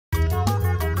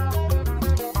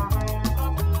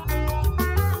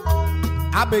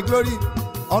abe glory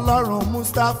ọlọ́run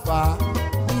Mustapha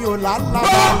ní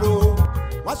ọ̀làlábàrò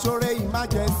wọ́n ṣoore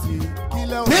emergency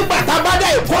kílẹ̀ òun. nígbà tá a bá dá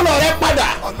ìkólọ rẹ padà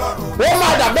ó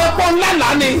máa dàbẹ́ pọ́ ńlá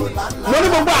lánì lórí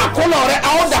gbogbo àkólọ rẹ a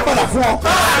ó dà padà fún ọ.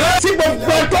 tí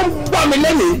gbogbo ẹ tó ń gbọ́ mi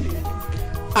lẹ́nìí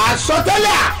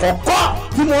àsọtẹ́lẹ̀ àkọ́kọ́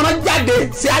tí mo rán jáde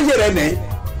sí ayé rẹ nìyí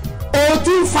o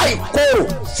ti ń fa ìkorò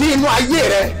sí inú ayé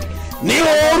rẹ ní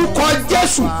orúkọ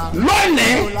Jésù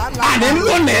lónìí àní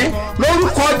lónìí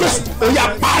lórúkọ Jésù ó yá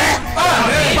parẹ́.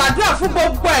 gbàdúrà fún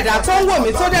gbogbo ẹ̀dá tó ń wò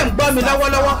mí tó dẹ̀ ń gbọ́ mi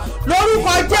lọ́wọ́lọ́wọ́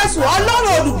lórúkọ Jésù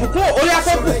Ọlọ́run olùbùkún ó yá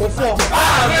kó bùkún fún ọ.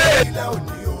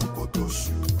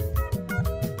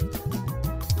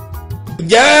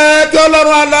 jẹ́ kí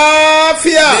Ọlọ́run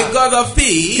àlàáfíà The God of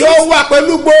peace yóò wà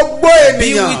pẹ̀lú gbogbo be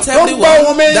ènìyàn with tó ń gbọ́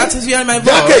ohùn mi everyone that is hearing my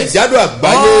voice jákèjádò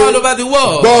àgbáyé all over the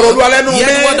world. gbọ́rọ̀ Olúwa lẹ́nu mi Hear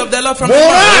the word of the Lord from mo my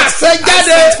rán mouth. àṣẹ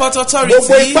jáde I send forth authority,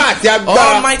 gbogbo ipá àti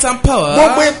agbára all might and power,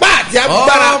 gbogbo ipá àti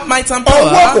agbára all might and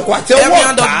power, ọwọ́ òkùnkùn àti every ọwọ́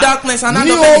hand of ọ̀tá darkness and hand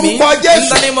ní of enemy, orúkọ in Jésù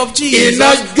the name of Jesus, iná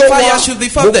jó fire wọn should be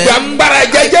for gbogbo them. agbára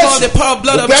ẹ̀jẹ̀ I call Jésù the power of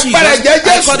blood of gbogbo Jesus, agbára ẹ̀jẹ̀ I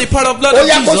Jésù call the power of blood ó of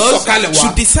yá kó Jesus sọ̀kalẹ̀ wá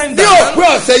should descend ní down. òpin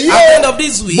ọ̀sẹ̀ yìí At the end of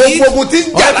this week, gbogbo ogun tí ń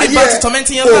jà all the láyé battles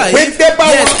tormenting your life, òpin dé bá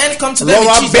yes, wọn and come to them in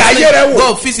lọ́wọ́ Jesus' abẹ́ ayé rẹ name. wò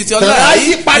God visit your tẹ̀lé ayé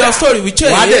life, padà your story will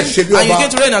change, wàá dẹ̀ ṣe bí and you ọba.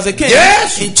 get to reign as a king.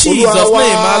 Yes, In Jesus' Olúwa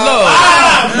name, my Lord.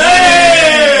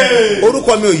 Amen.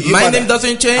 orúkọ mi ò yí My padà name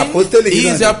doesn't change. apostoli He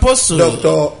is the apostle.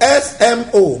 Dr.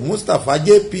 SMO Mustapha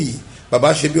JP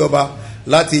baba ṣebí ọba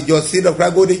láti ìjọ Seed of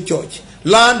Christ Golden Church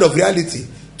Land of Reality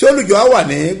tí olùjọ á wà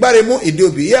ní Gbáremú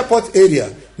Ìdíòbí airport area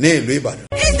ní ìlú Ìbàdàn.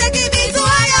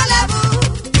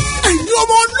 ẹ̀yin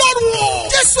ọmọ Ọlọ́run o.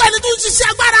 Jésù ẹni tó ń ṣiṣẹ́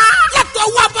agbára. látọ̀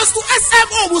wá apọ́sítù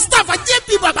SMO Mustapha JP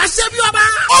bàbá ṣẹ́bí ọba.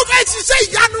 ó fẹ́ ṣiṣẹ́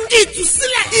ìyanu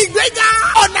ìtúsílẹ̀ ìgbéga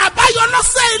ọ̀nà àbáyọ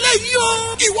lọ́sẹ̀ eléyìí o.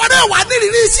 ìwọ náà wà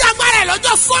nírìírí iṣẹ́ agbára ẹ̀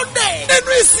lọ́jọ́ Sunday.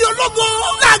 nínú ìsìn ológo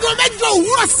láago 8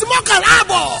 òwúrọ̀ sí 11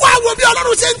 àbọ̀. wá wo bí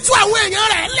Ọlọ́run ṣe ń tú àwọn èèyàn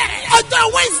rẹ̀ lẹ̀. ọjọ́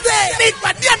Wednesday ní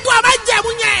ìpàdé ẹ̀dùn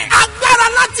àbájẹ̀mú yẹn. agbára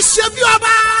láti ṣe bí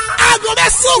ọba. aago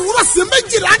 9 òwúrọ̀ sí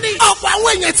 12 ní. ọ̀pọ̀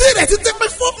àwọn èèyàn tí ìrètí ti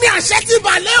pín fún ní àṣẹ ti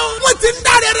balẹ̀ o. wọ́n ti ń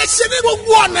dáre rẹ̀ ṣe ní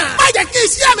gbogbo ọ̀nà. má jẹ́ kí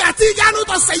iṣẹ́ àmì àti ìyanu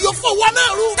tọ̀sẹ̀ yóò fowó náà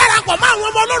rú. darapọ̀ mọ́ àwọn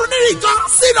ọmọ Ọlọ́run nínú ìjọ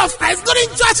Seed of Christ Golden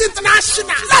Church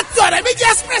International láti ọ̀rẹ́ méjì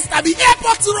express tàbí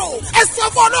airport road. ẹ sọ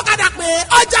fún ọlọ́kadà pé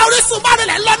ọjà Orísun bá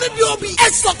nílẹ̀ lọ níbi òbí. ẹ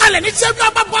sọ̀kalẹ̀ ní ṣẹ́bí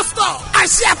ọba bus stop.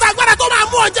 àṣẹ àtàgbàdà tó máa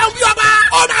mú ọjà bí ọba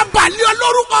ó máa balẹ̀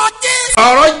olórúkọ Jésù.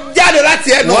 ọ̀rọ̀ jáde láti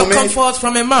ẹnu What mi come forth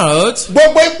from a mouth,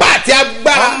 gbogbo ipá àti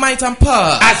agbára all might and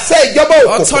power, àṣẹ ìjọba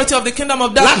òkùnkùn authority of the kingdom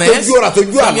of darkness, látọjú ọ̀rọ̀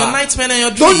àtọjú from your àlá nightmare and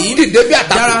your tó dream, dìde bí that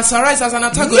àtàkùn has arise as an lónìí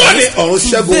antagonist. ọ̀run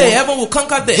ṣẹ́gun Today, wọn. heaven will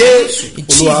conquer them. Jésù In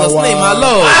Jesus' Olúwa name, wa. our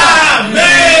Lord.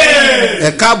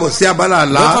 ẹ káàbọ̀ sí abala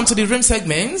àlá Welcome to the dream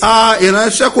segment.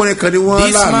 ìránṣẹ́kùnrin kan ni wọ́n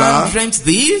This lálàá man dreamt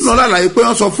this. lọ́la àlàyé pé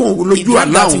wọ́n sọ fún òun He lójú dreamt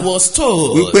àlá that he òun was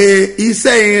told wípé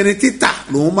iṣẹ́ irin títà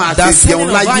lòun máa that ṣe selling jẹun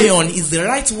of láyé iron is the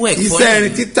right work for iṣẹ́ irin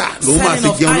him. títà lòun máa Selling ṣe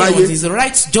of jẹun iron láyé is the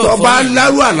right job tó for bá him.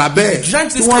 lárú àlá bẹ́ẹ̀ You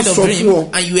dreamt tí this wọ́n kind of sọ fún ọ dream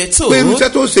and you were told pé irúṣẹ́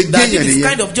tó ṣe that jẹ́yàn this nìyẹn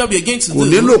kind of job you're going to kò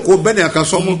nílò do. kó bẹ́ẹ̀ nìkan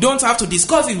sọ You mọ́ don't have to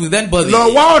discuss it with anybody. lọ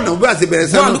wá ọ̀nà bí àti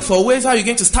bẹ̀rẹ̀ Go and sẹ́nu look for ways how you're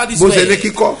going to start this bó ṣe ní way.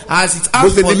 kíkọ́ As it bó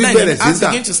asks ṣe for ní bíbẹ̀rẹ̀ learning, sí as tà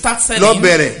you're going to start lọ selling,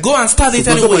 bẹ̀rẹ̀ go and start it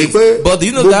ṣùgbọ́n tó mọ̀ anyway. pé But do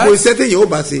you know gbogbo that iṣẹ́ téèyàn ó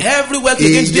bá ṣe every work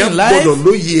you're going to do èèyàn in life, gbọ́dọ̀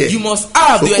lóye ẹ̀ you must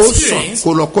have your So, ó sàn experience.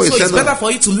 kó lọ kọ́ So iṣẹ́ it's náà. better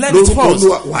for you to learn it Lórúkọ first.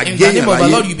 Olúwa, wà á In jẹ́ the name of èèyàn the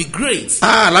láyé. Lord, you'll be great.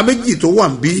 àlá méjì tó wà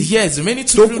ń bí Yes, the many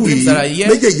tó two kù dreams yìí that are here.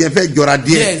 méjèèjì yẹn fẹ́ jọra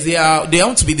díẹ̀ Yes, they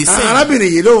want to be the same.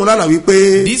 arábìnrin yìí lóhùn lálàá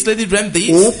wípé This lady dreamt this.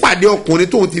 òun pàdé ọkùnrin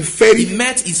tóun ti fẹ́ rí He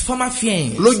met his former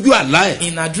fiancé lójú àlá ẹ̀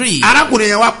in a dream. arákùnrin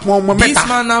yẹn wá pọn ọmọ This mẹ́ta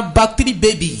man now back 3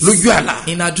 babies lójú àlá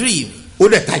in a dream. ó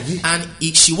dẹ̀ tají And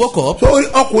she woke up. tó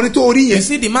ọkùnrin tó rí You yẹn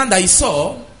see the man that you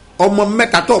saw. ọmọ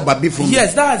mẹ́ta tó ọba bí fún mi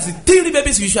Yes, that's the 3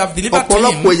 babies you should have delivered to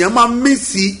ọ̀pọ̀lọpọ̀ him. èèyàn máa ń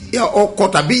mísì ọkọ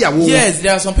tàbí ìyàwó wọn Yes,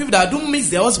 there are some people that don't miss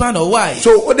their husband or wife. so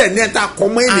ó dẹ̀ ní ẹ̀ta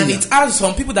kọ́mọ́ And ènìyàn it has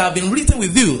some people that have been written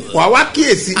with you. wà wá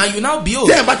kíyèsí And you now behold,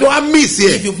 tẹ́ ẹ̀ bá tó wá mísì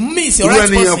ẹ̀ if you've missed your irú right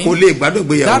ẹnìyàn kò person, lè gbádùn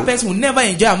ìgbéyàwó that person will never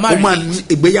enjoy a ó máa marriage.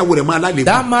 ní ìgbéyàwó rẹ̀ máa lálẹ́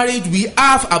That marriage will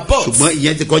have a but. ṣùgbọ́n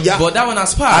ìyẹn ti kọjá But that one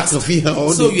has a passed. kàn fi hàn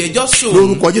ọ́ So ní you are just shown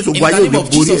lórúkọ Jésù in the gbáyé name òní of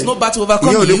borí Jesus, ẹ̀ no battle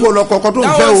overcome ìyẹn ò ní you. kó lọ kọ́kọ́ tó ń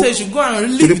That fẹ́ one o says you go and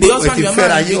torí live with pé the ẹ husband ti you are fẹ́ra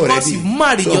married yín because already. you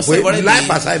married So, yourself pé already. life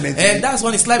assignment And that's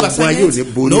one is life Gbogbo ayé ò ní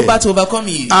assignment. borí No ẹ̀. battle overcome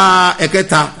you.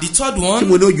 ẹ̀kẹta The third tí mo one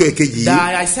ní ojú èkejì yìí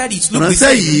that I said it looked the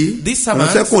ránṣẹ́ same. yìí This servant,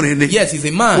 ránṣẹ́kùnrin ni yes, he's a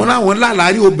wọn man. láwọn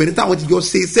lálàárí obìnrin táwọn ti jọ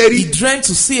ṣe iṣẹ́ rí He dreamt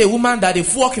to see a woman that they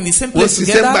work in the same place Wọ́n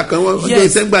ṣiṣẹ́ ńgbà kan, wọ́n together. jọ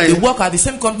Yes, iṣẹ́ ńgbà they yẹn. work at the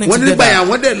same company wọ́n nígbà yẹn together.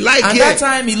 àwọn dẹ̀ láìkí And ẹ̀ that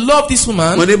time he loved this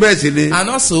woman. wọ́n ní bẹ́ẹ̀ sì ni And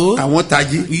also àwọn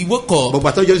tají he woke up.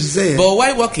 bọ̀gbà tọ́jọ́ ṣiṣẹ́ yẹn But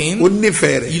while working, ó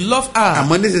nífẹ̀ẹ́ rẹ̀ you love her.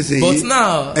 àmọ́ nísinsìnyí But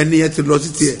now ẹni yẹn ti lọ sí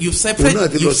tiẹ̀ you've òun náà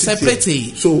ti lọ sí tiẹ̀ separated.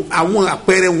 say. So àwọn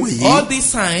àpẹẹrẹ wọ̀nyí All these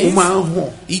ó signs, máa ń hàn.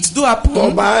 it do happen. tó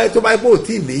bá ipò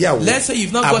tí ì níyàwó. Let's say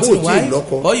you've not àbó gotten tí ì wife,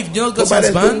 lọ́kọ. or you've not got tó bá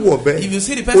dẹ̀ tó husband, wù ọ̀bẹ, if you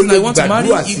see the person that you want to marry,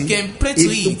 ó lè you gbàdúrà can pray to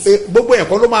sí. it. Gbogbo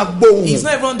ẹ̀kọ́ ló máa gbóhùn. It's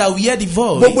not everyone that will hear the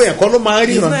voice. Gbogbo ẹ̀kọ́ ló máa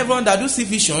It's not ríran. everyone that do see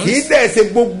visions. Kì í dẹ̀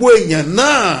ṣe gbogbo èèyàn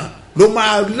náà ló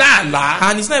máa láàlá.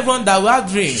 And it's not everyone that will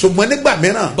have dreams. Ṣùgbọ́n nígbà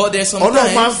mìíràn But there's some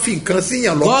Ọlọ́run máa ń times fi nǹkan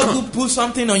síyàn God lọ́kàn. will put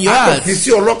something on your A kò heart. fi sí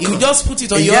ọlọ́kàn. He will just put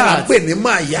it on your Ìyẹn là ń heart. pè ní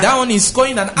màyà. That one is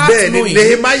going and act Bẹ́ẹ̀ ni knowing.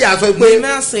 Nehemiah sọ pé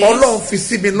Nehemiah says, Ọlọ́run fi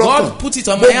sí mi lọ́kàn. God put it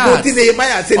on my Gbogbo heart. tí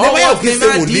Nehemiah ṣe, All Nehemiah ò what kì í ṣe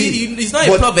Nehemiah wòlíì. did, he's not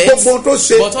a But prophet. gbogbo tó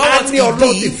ṣe, But all á what ní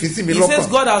Ọlọ́run ti he fi sí mi did, he lọ́kàn. says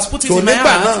God has put it So in my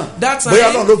nígbà heart. náà, That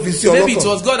bóyá Ọlọ́run ló fi sí time, maybe it ọlọ́kàn.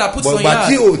 was God that put it on But your ìgbà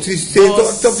tí heart. ò ti ṣe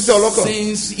tó fi sí ọlọ́kàn.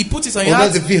 Since he put it on your Ọlọ́run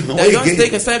heart, ti fi hàn that you wọ́n don't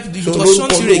take a step, it was shown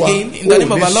to you again. In the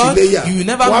name of our Lord, you will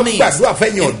never miss.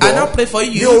 I don't pray for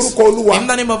you. In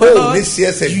the name of our Lord,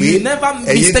 you will never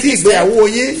mistake a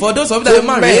step. For those of you that are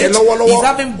married, is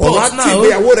having both now.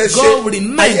 God will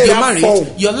remind your marriage,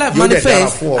 your life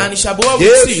manifest, and it shall be well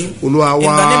with you. In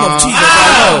the name of Jesus.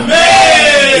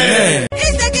 Amen.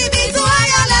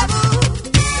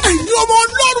 ẹ̀yin ọmọ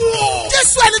ọlọ́run o.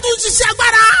 jésù ẹni tó ń ṣiṣẹ́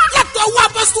agbára. látọwọ́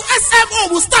apọ́sítù SMO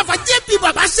Mustapha JP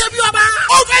bàbá ṣẹ́bí ọba.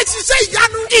 ó fẹ́ ṣiṣẹ́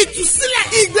ìyanu ìtúsílẹ̀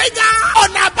ìgbéga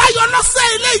ọ̀nà àbáyọ lọ́sẹ̀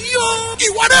eléyìí o.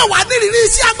 ìwọ náà wà nírìírí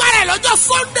iṣẹ́ agbára ẹ̀ lọ́jọ́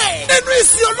Sunday. nínú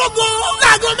ìsìn ológo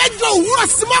láago 8 òwúrọ̀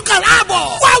sí 11 àbọ̀.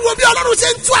 wá wo bí ọlọ́run ṣe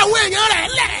ń tú àwọn èèyàn rẹ̀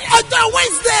lẹ̀. ọjọ́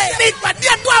Wednesday ní ìpàdé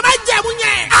ẹ̀dùn àbájẹ̀mú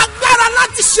yẹn. agbára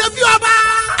láti ṣe bí ọba.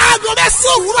 aago 9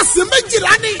 òwúrọ̀ sí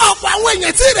 12 ní. ọ̀pọ̀ àwọn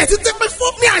èèyàn tí ìrètí ti pín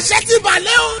fún ní àṣẹ ti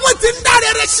balẹ̀ o. wọ́n ti ń dáre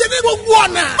rẹ̀ ṣe ní gbogbo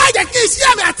ọ̀nà. má jẹ́ kí iṣẹ́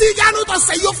àmì àti ìyanu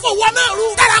tọ̀sẹ̀ yóò fowó náà rú.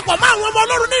 darapọ̀ mọ́ àwọn ọmọ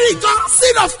ọlọ́run nínú ìjọ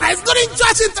Seed of Christ Golden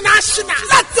Church International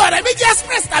láti ọ̀rẹ́ méjì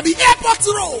express tàbí airport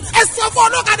road. ẹ sọ fún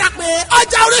ọlọ́kadà pé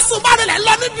ọjà Orísun bá nílẹ̀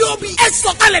lọ níbi òbí. ẹ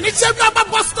sọ̀kalẹ̀ ní ṣẹ́bí ọba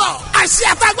bus stop. àṣẹ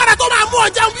àtàgbàdà tó máa mú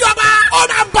ọjà bí ọba ó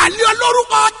máa bàlẹ́ ọ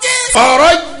lórúkọ Jésù.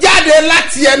 Ọ̀rọ̀ jáde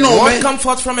láti ẹnu mi. What come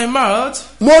forth from a mouth?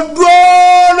 Mo dúró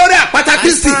lórí àpáta I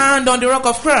Kristi. stand on the rock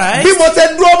of Christ. Bí mo ṣe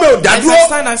dúró mi ò dá As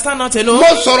dúró. I stand not alone. Mo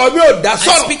sọ̀rọ̀ mi ò dá I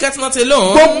sọ̀rọ̀. speak it not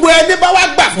alone. Gbogbo ẹni bá wá For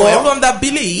gbàgbọ́. everyone that Ní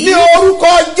believes,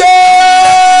 orúkọ name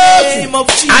Jésù. of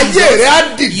Jesus, Ayé rẹ̀ á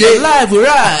your dìde. life will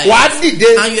rise, Wà á dìde.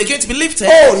 and you are going to be lifted.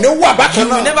 O ò ní wà You bákan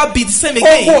will náà. never be the same O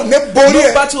kò again. ní borí No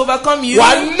ẹ̀. battle overcome you. Wà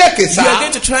á lékè You sá. are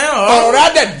going to triumph. Ọ̀rọ̀ rẹ̀ á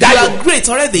dẹ̀ You dayọ̀. are great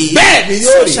already. Bẹ́ẹ̀ ni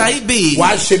yóò So rí. shall it be. Wà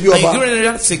á ṣe bí And ọba. you going to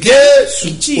react again. Jésù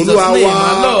In Jesus' Olúwa name, wa.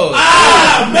 our Lord.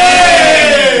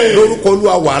 Lórúkọ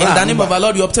Olúwa wà In the rà. name of our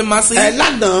Lord, you obtain mercy.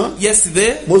 Lánàá,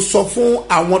 Yesterday, mo sọ fún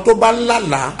àwọn tó bá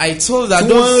lálàá. I told that Tí wọ́n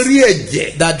those rí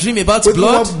ẹ̀jẹ̀. that dream about Pé kí wọ́n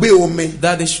blood, gbé omi.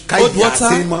 that they should Ká hold yà water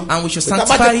sí mọ́. and we should Tá bá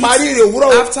sanctify ti parí it. rè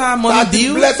òwúrọ̀. After morning Tá ti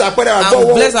dew, bless àpẹẹrẹ and we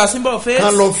àgbọ̀wọ́. bless our symbol of faith.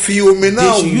 Kán lọ fi omi They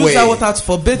náà should use that water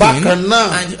for bathing. Bákan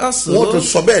náà, And also, wọ́n tún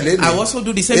sọ bẹ́ẹ̀ lẹ́nu. I also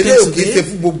do the same thing Eléyìí kì í ṣe today.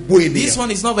 fún gbogbo This ènìyàn.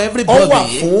 one is not for Ó wà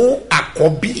everybody. fún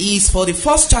àkọ́bí. It's for the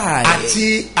first child.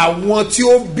 Àti àwọn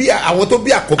tó bí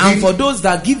àkọ́bí. And for those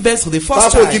that give birth to the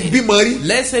first Pápá ti child. bímọ rí.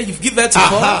 Let's say you've given birth to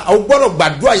Aha, four. o gbọ́dọ̀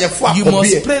gbàdúrà yẹn fún You àkọ́bí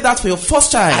must ẹ̀. pray that for your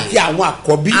first child. Àti àwọn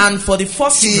àkọ́bí And for the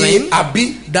first tí children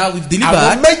àbí. that we've Àwọn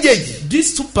delivered, méjèèjì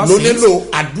these two ló persons nílò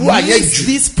àdúrà yẹn needs jù.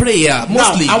 this prayer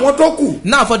mostly. Now, àwọn tó kù.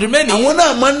 Now for the remaining, Àwọn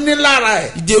náà máa ń ní lára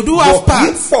ẹ̀. they do have Bọ̀ kì í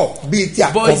parts, pọ̀ bíi ti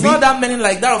but it's not àkọ́bí. that many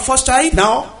like that of first child.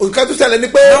 Now, nǹkan tó ṣẹlẹ̀ ni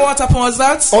pé Now what happened was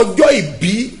that ọjọ́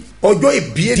ìbí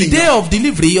the day ènìyàn. of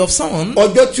delivery of someone,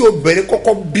 Ọjọ́ tí obìnrin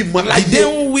kọ́kọ́ bímọ the láyé. day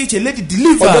in which a lady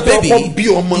delivered Ọjọ́ a tí baby, ọkọ bí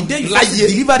ọmọ the day you láyé. first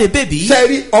delivered a baby,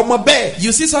 Sẹ́rí ọmọ bẹ́ẹ̀.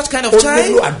 you see such kind of Ó child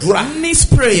nílò àdúrà. needs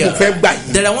prayer. Mo fẹ́ gbà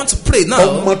yìí. That I want to pray now.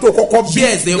 Ọmọ tó kọ́kọ́ bí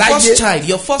Yes, the láyé. first child,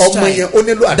 your first Ọmọ yẹn ó child,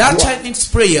 nílò that àdúrà. child needs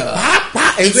prayer.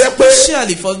 Pàápàá ẹ̀sọ́ yẹ pé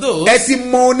Especially for those ẹ ti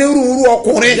mọ onírúurú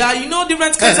ọkùnrin. that you know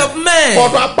different kinds of men.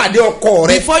 Kọ́tọ́ àpàdé ọkọ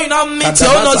rẹ̀. Before you now meet your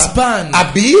own husband,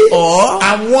 Àbí or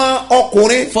àwọn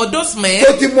ọkùnrin for those men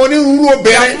tó ti mọ onírúurú that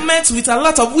obìnrin. met with a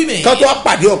lot of women Kọ́tọ́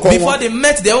àpàdé ọkọ before wọn. they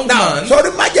met their own Now, man.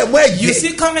 sọrí májẹ̀mú ẹ̀jẹ̀. You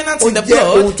see, covenant Ó in the jẹ́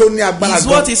ohun blood tó ní agbára is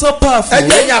what gan. is so powerful.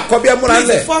 Ẹgbẹ́ yẹn àkọ́bí ẹ múra Please,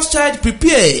 the lẹ̀. first child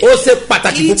prepare. Ó ṣe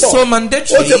pàtàkì It's púpọ̀. so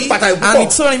mandatory Ó ṣe pàtàkì púpọ̀. and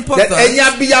it's so important. Ẹ̀yin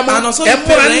abiyamọ And also ẹ the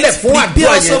múra lẹ̀ parents fún prepare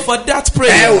àdúrà also yẹn. for that Ẹ ò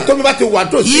prayer. tó mi bá ti wà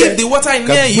tó sí ẹ. If the water is Kàn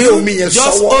near gbé omi you, yẹn just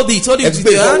sọ́wọ́. hold it with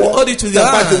Ẹ your hand, sọ́wọ́. hold it with your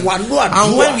Tàbá ti hand. wà nú àdúrà.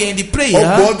 And when we are in the prayer,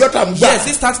 Ọgbọ̀n ọjọ́ tá n gbà. yes,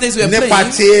 these 30 days we are Nípa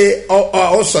praying. ti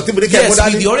ọ̀sọ̀ tí mo ní kẹ́ ẹ mú Yes,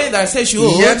 dání. with the orange that says you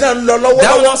hold, Ìyẹn náà ń lọ that one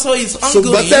lọ́wọ́lọ́wọ́. also is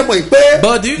Ṣùgbọ́n sẹ́ ongoing. mọ̀ pé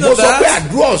But do you know mo sọ pé that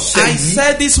àdúrà ọ̀sẹ̀ I yìí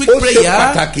said this week ó ṣe prayer,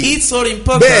 pàtàkì. it's so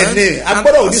important. Bẹ́ẹ̀ni, a And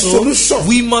gbọ́dọ̀ ní also, solution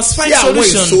we must find sí àwọn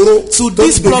solution ìṣòro to tó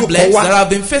these ń dojú kọ problems wá. that have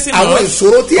been facing Àwọn us.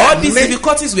 ìṣòro tí a All these ní,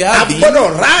 difficulties we a are having,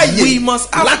 gbọ́dọ̀ ráàyè we must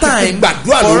have láti fi time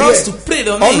gbàdúrà for lórí us ẹ̀. to pray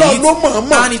on Ọlọ́run ló it mọ̀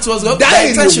mọ̀ọ́mọ̀ and it was dá ìlú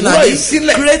intentionally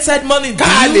sílẹ̀ created morning dew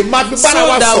ká lè máa fi bára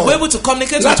wa so that sọ̀rọ̀ we're able to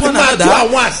communicate with láti one máa another tú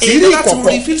àwọn àṣírí in order to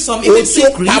ìkọ̀kọ̀ reveal some hidden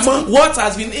secrets what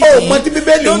has been mọ tí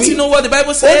Bíbélì hidden. Don't wí? you know what the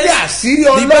Bible ó says? ní àṣírí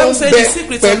The Bible Ọlọ́run says bẹ the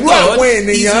secrets of pẹ̀lú God àwọn is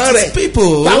ènìyàn with rẹ̀ his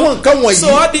people. táwọn nǹkan wọ̀nyí So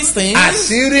all these things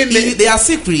àṣírí ni they are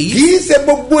secrets. kì í ṣe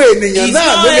gbogbo ènìyàn It's náà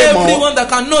not ló lè mọ̀ everyone that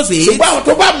can know it. ṣùgbọ́n àwọn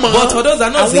tó bá mọ̀ But for those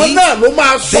that know àwọn it, náà ló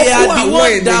máa sọ they are fún the àwọn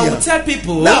ones that will ènìyàn tell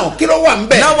people. náà kí ló wà ń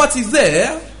bẹ̀ Now what is there?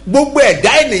 gbogbo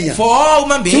ẹ̀dá ènìyàn For all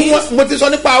human tí beings. mo ti sọ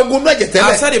nípa ogun náà ẹ̀jẹ̀ I've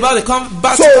tẹ́lẹ̀ said about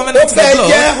the so covenant ó in the fẹ́ blood.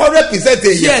 jẹ́ 100%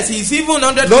 èyàn Yes, he's even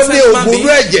 100% lóní human ogun being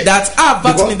ẹ̀jẹ̀ that have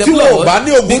battle in the tí wọn ò bá blood.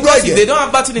 ní ogun Because if they ẹ̀jẹ̀ don't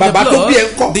have battle in the bàbá tó bí ẹ ń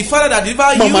blood, kọ́ the father that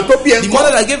delivered màmá tó bí ẹ you, ń the kọ́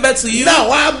mother that gave birth to you, náà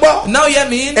wọ́n á gbọ́ now hear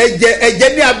me,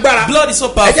 ẹ̀jẹ̀ ní agbára blood is so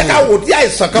ẹ jẹ́ ká powerful. wò tí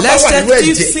àìsàn kan bá Let's wà check nínú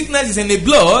if ẹ̀jẹ̀ sickness is in the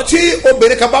blood, tí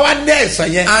obìnrin kan bá wà ní àìsàn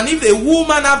yẹn and if a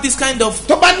woman have this kind of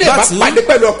tó bá ní battle, ìbápàdé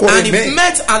pẹ̀lú ọkùnrin and if mi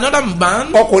met another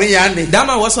man, ọkùnrin yẹn á ní that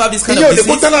man also have this kind ìyẹn of ò lè kó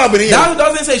disease. tán lára obìnrin yẹn That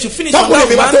doesn't say you should finish on Tọkùnrin that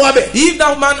mi bá tó wá man. bẹ̀. If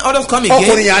that man others come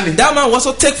Ọkùnrin yẹn á ní. again, that man will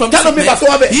also take from Tọkùnrin mi bá tó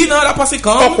wá bẹ̀. If another person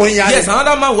come, Ọkùnrin yẹn á ní. yes,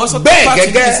 another man will also Bẹ́ẹ̀ take part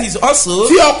in the gẹ́gẹ́ disease also.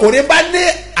 tí ọkùnrin bá ní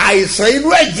àìsàn inú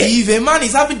ẹ̀jẹ̀ If a man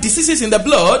is having diseases in the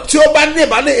blood, tí ó bá ní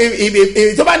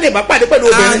ìbápàdé pẹ̀lú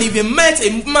and obìnrin if he met a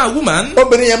woman,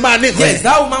 obìnrin yẹn máa ní nǹkan yes, yẹn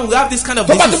that woman will have this kind of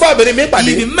tó bá tó disease. bá obìnrin mi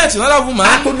pàdé If he met another woman,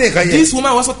 á tún ní nǹkan yẹn this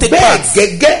woman will also take bẹ́ẹ̀ part.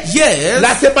 gẹ́gẹ́ Yes,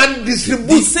 láti máa ń the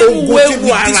distribute same ogun way sínú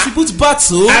we ara distribute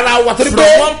battle ara wa torí from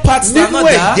pé one part to nínú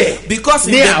another, ẹ̀jẹ̀ because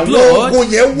in ni the àwọn blood ogun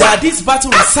yẹn wà that this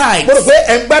battle resides. mo rò pé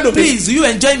ẹ̀ ń gbádùn mi Please, do you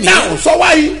enjoy me? náà sọ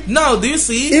wáyé Now, do you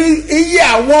see? iye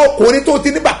àwọn ọkùnrin tó ti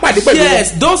ní ìbápàdé pẹ̀lú wọn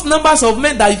Yes, those numbers of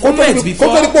men that you kó tó met ní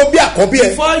before, kó bí àkọ́bí ẹ̀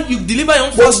before you deliver your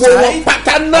own first gbogbo wọn child,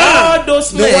 pátá náà all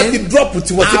those ni wọ́n ti men drop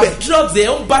tiwọn síbẹ̀ have dropped their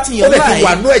own battle in Ó your lè ti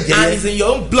wà nú life ẹ̀jẹ̀ and yẹn. it's in your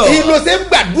own blood. ìlò ṣe ń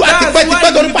gbàdúrà That's tipẹ́tipẹ́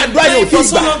why torí you've pàdúrà been yóò praying ti for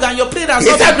so gbà long and your prayer has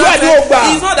not been ìṣàdúrà ni ó gbà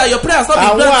granted. It's not that your prayer has not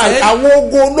been granted. àwọn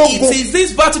ogun It ológun is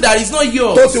this battle that is not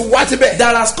yours tó ti wá síbẹ̀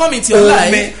that has come into your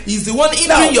Amen. life is the one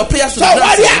hindering your prayers to be sọ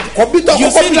wá rí granted. àkọ́bí tó You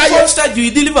kọ́kọ́ see bí the láyé first child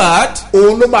you delivered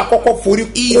òun ló máa kọ́kọ́ forí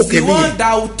is òkè the mi one yẹn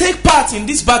that will take part in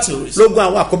these battles. lógun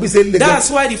àwọn àkọ́bí ṣe ń le gan That's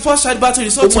why the first child battle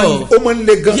is so ó tough. máa ń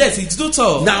le gan Yes, it's too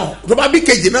tough. now tó bá bí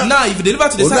kejì náà Now, if you deliver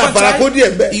to the òun náà second fara kó díẹ̀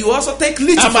child, bẹ́ẹ̀ you also take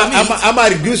little from it. a máa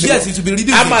reduce Yes, it will be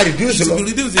reducing. a máa reduce It lọ will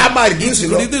be reducing. a máa It reduce will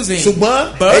lọ be reducing.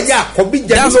 ṣùgbọ́n But ẹ̀yin àkọ́bí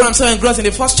jẹ́ that's why I'm so engrossed in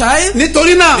the first child.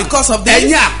 nítorí náà Because of this,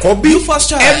 ẹ̀yin àkọ́bí you first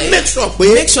child, ẹ make sure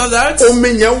pé make sure that omi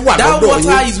yẹn wà that lọ́dọ̀ water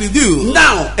yín is with you.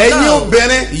 now ẹ̀yin Now,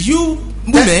 obìnrin you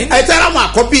women, ẹ tẹ́ra àwọn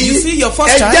àkọ́bí you see your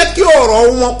first ẹ child, jẹ́ kí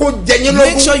ọ̀rọ̀ wọn kó jẹ yín make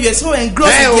lógún sure you are so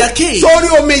engrossed in their case. sórí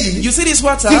omi yìí You see this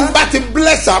water? tí n bá ti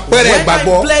bless àpẹẹrẹ When I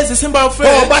ìgbàgbọ́ bless the symbol of tó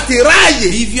o faith, bá ti ráàyè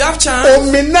if you have chance,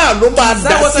 omi náà ló máa is dà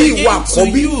that water sí you ìwà need to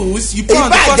àkọ́bí use? You put on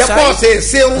the ìbá first àjẹpọ̀ child. ṣe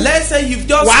ṣeun Let's say you've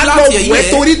just wàá lọ slapped your wẹ̀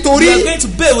ear, torítorí you are going to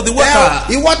bathe with the water.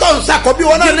 ìwọ tó ń ṣàkọ́bí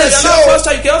wọn náà You know lè you're ṣe not o first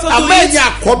child, you can also do àmọ́ ẹ̀yin it.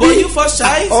 àkọ́bí But you first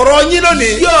child, ọ̀rọ̀ yín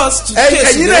lónìí yours to face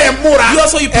ẹ̀yin náà ẹ̀ múra You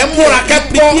also you ẹ̀ prepare, múra you kẹ́pọ́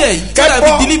prepare, so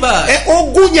that we deliver.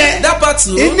 ogún yẹn That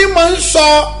battle, ìní máa ń sọ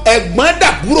ẹ̀gbọ́n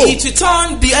dàbúrò it will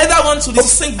turn the other one to the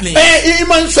sibling. ìní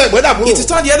máa ń sọ ẹ̀gbọ́n dàbúrò It will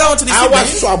turn the other one to the àwa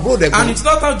sibling. sọ àbúrò dẹ̀gbọ́n And it's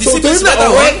not how the So, siblings torí náà to the other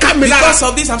ọ̀rọ̀ one. ẹ̀ ká mi lára. Because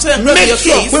of this, I'm so engrossed in make your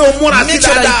sure case. pé o múra sí Make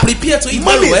sure that dáadáa you prepare to eat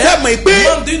mọ́mí very well. sẹ́mọ̀ pé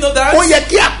Mom, do you know that? ó yẹ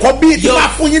kí àkọ́bí ti Your máa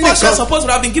fún yín first child nìkan supposed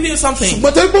to have been giving you something.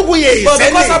 ṣùgbọ́n torí gbogbo yẹ But because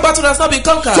ìsẹ́lẹ̀ that battle has not been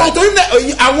conquered. so torí náà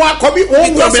àwọn àkọ́bí wọn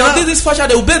wọ̀ Because of mìíràn this first child,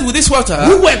 they will bathe with this water.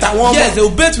 wíwẹ̀ tàwọn ọmọ Yes, they will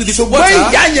bathe with this ṣùgbọ́n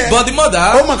water. ìyá yẹn But the mother,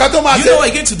 ó mọ̀ ká tó máa you ṣe know what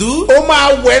you're going to do? ó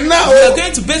máa wẹ̀ náà o You are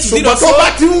going to bathe with it ṣùgbọ́n tó also. bá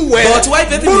ti ń wẹ̀ But why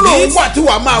bathing with gbọ́dọ̀ it? wà tí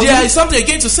wàá máa There wí is something you're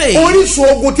going to say. orísun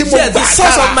ogun tí mo Yes, gbà the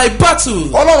source of sára my battle.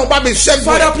 ọlọ́run bá mi ṣẹ́gun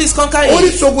Father, ẹ̀ please conquer it.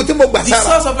 orísun ogun tí mo gbà The sára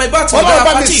source of my battle. ọlọ́run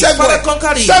bá mi Father, ṣẹ́gun Father, ẹ̀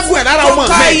conquer it. ṣẹ́gun ẹ̀ lára ọmọ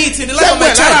Conquer mi it in the life of my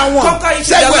ṣẹ́gun ẹ̀ lára child. wọn Conquer it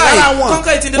in their ṣẹ́gun ẹ̀ lára life. wọn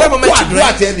Conquer it in the life of my Ó kó children. àdúrà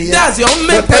tiẹ̀ nìyẹn. That's your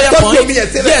main Ẹ prayer tọ́jú point. omi yẹn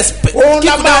sílẹ̀. Yes, Òun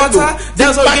keep la the máa lò water.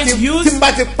 That's what we're going to tí use. n bá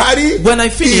ti parí When I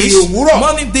finish, ìrì òwúrọ̀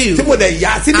morning dew, tí mo dẹ̀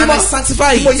yà sí and mímọ́ I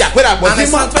sanctify tí mo it, yà pé àgbọ̀ and sí I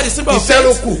mọ́ sanctify the symbol of iṣẹ́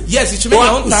ló faith. kù Yes, it should make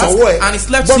your own task, sọ́wọ́ ẹ̀ and it's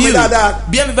left gbọ́ to mi you. dáadáa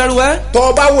Hear me very well. tọ́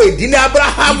ọ bá wo ìdílé If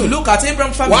Abrahamu you look at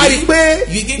Abraham's wà á rí i family,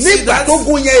 pé you can see nígbà that tó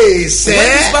gun yẹn when this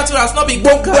èsẹ́ battle has not been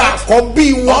gbogbo conquered,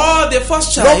 àkọ́bí wọn all the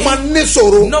first lọ́mọ child,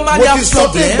 níṣòro normally mo ti have sọ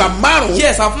tó problem. ìgbà márùn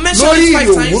Yes, I've mentioned lórí it 5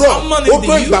 ìrì times. òwúrọ̀ On morning ó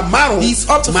tó dew, ìgbà márùn it's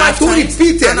up to màá 5 tún times,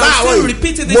 repeat ẹ̀ and I'm láàárọ̀ still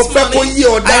repeating yìí this mo fẹ́ kó morning. yé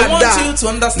ọ I want dáadáa you to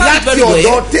understand it láti very ọ̀dọ̀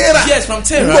well. Térà Yes, from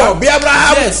Terah. nbọ̀ bí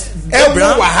Abrahamu Yes, ẹ wo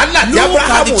Abraham. wàhálà tí Look at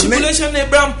Abrahamu the ní tribulation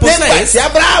Abraham nígbà possessed. tí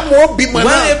Abrahamu ó bímọ When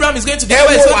náà Abraham is going to ẹ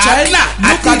deliver his wo own child, wàhálà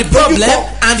look àti at the problem ìdojúkọ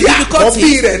and the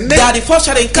difficulties that the first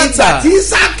child encountered.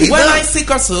 When Isaac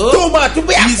also, he's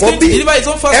going to deliver his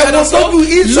own first child also.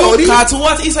 Look at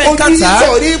what Esau encountered.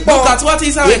 Look at what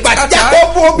Esau encountered.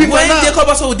 When Jacob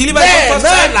also will deliver his own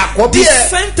first child, the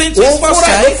same thing to his first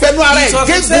child. It was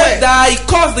said that he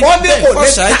caused the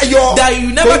first child that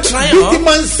you never triumph.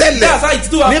 That's how it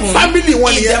do happen in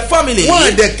their family,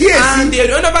 and they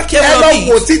don't ever care about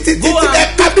it. Go and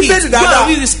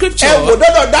read the scripture. Look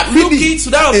into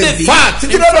that of David. In fact,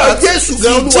 Jesus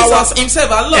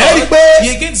himself, our Lord, he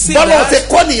again said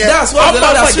that's what the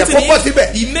Lord has written him.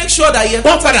 He makes sure that he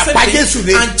encountered the same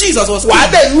thing, and Jesus was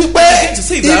killed. He began to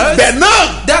say that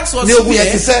was where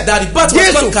that the battle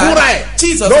was conquered.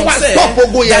 Jesus himself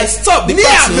that stopped the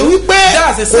battle.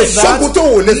 That's the same that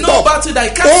no battle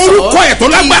that can stop.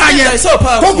 He is so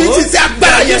powerful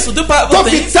that he used to do powerful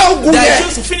things, that he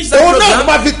used to finish that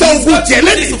program. He's got to do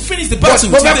this to finish the battle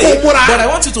today. But I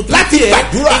want you to prepare in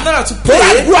order to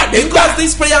pray, because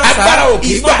this prayer answer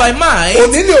is not by mine.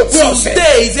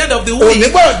 Today is the end of the week,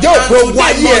 and today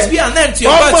must be an end to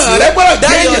your battle.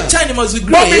 That your child must be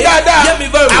great. Hear me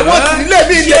very well.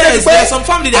 Yes, there are some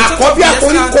family that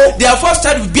their first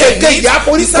child will bear in it. The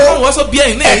second will also bear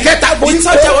in it. The third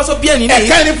child will also bear in it. The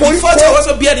fourth child will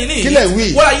also bear in it.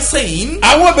 What are you saying?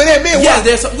 Yes,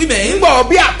 there are some women that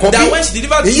when she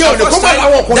delivered the first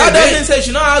child, that doesn't say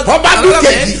she not have another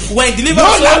man. When he delivered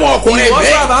also, he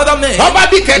also have another man. When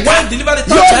he delivered the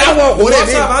third child, he also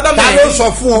have another man. Who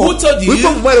told you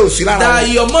that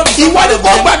your mom is not part of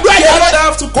them? You don't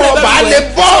have to pray very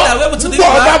well so that we're able to deliver.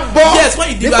 Yes, when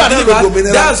you deliver,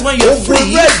 that's when you're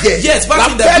free. Yes,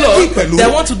 back in the blood, they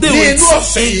want to deal with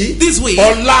in this way.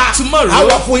 Tomorrow, I will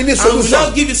now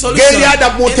give you solution. In the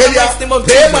mighty name of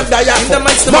Jesus. In the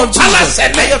mighty name of Jesus.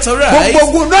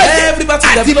 Everybody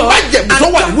in the blood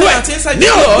and inside the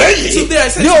blood. Today I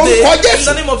said today, in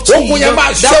the name of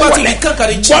Jesus, that battle be conquered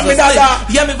in Jesus' name.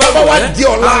 Hear me very well. And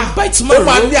by tomorrow,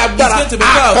 it's going to be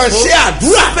powerful.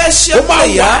 Special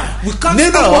prayer will come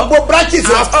out of all the branches. It's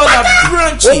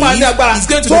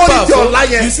going to be powerful.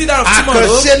 You see that of tomorrow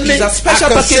is a special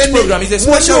package program. It's a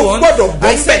special one.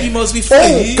 I said you must be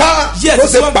free. Yes,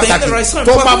 it's one thing that is so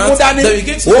important that we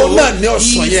get to know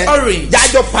is orange.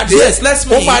 Yes, let's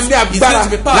meet. It's going to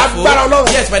be powerful.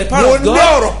 Yes, by the power of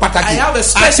God, I have a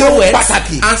special word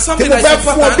and something that is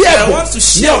important that I want to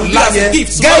share with you as a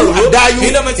gift tomorrow.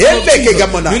 In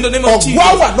the name of Jesus.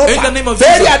 In the name of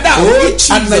Jesus. Oh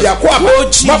Jesus. Oh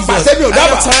Jesus.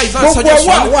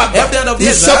 Every end of the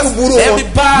every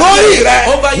bad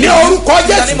over you. In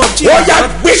the name of Jesus.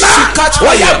 Catch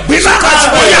fire.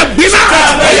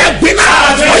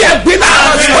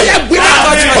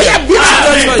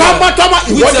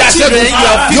 With your children, you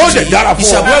are free. He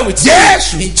shall dwell with you.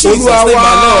 Yes. In Jesus' name, my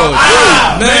Lord.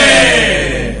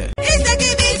 Amen.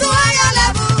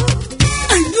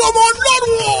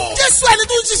 Jésù ẹni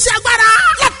tó ń ṣiṣẹ́ agbára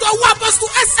látọwọ́ apọ́sítù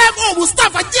SMO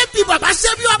Mustapha JP bàbá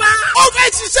ṣẹ́bí ọba ó fẹ́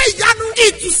ṣiṣẹ́ ìyanu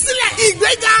ìtúsílẹ̀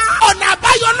ìgbéga ọ̀nà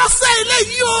àbáyọ lọ́sẹ̀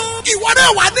eléyìí o ìwọ náà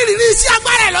wà nírìírí iṣẹ́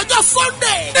agbára ẹ̀ lọ́jọ́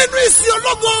Sunday nínú ìsìn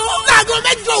ológo láago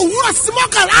 8 òwúrọ̀ sí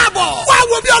 11 àbọ̀ wá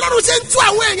wo bí Ọlọ́run ṣe ń tú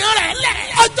àwọn èèyàn rẹ̀ lẹ̀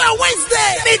ọjọ́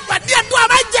Wednesday ní ìpàdé ẹ̀tọ́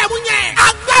àbájẹ̀mú yẹn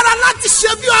agbára láti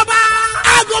ṣẹ́bí ọba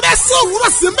aago 9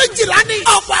 òwúrọ̀ sí 12 ní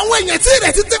ọ̀pọ̀ àwọn èèyàn tí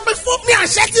ìrètí ti pín fún ní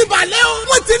àṣẹ ti balẹ̀ o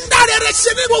wọ́n ti ń dáre rẹ̀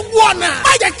ṣe ní gbogbo ọ̀nà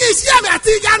má jẹ́ kí iṣẹ́ àmì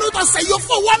àti ìyanu tọ̀sẹ̀ yóò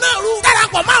fowó náà rú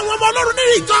darapọ̀ mọ́ àwọn ọmọ Ọlọ́run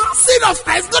nínú ìjọ Seed of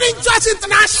Christ Golden Church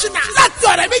International láti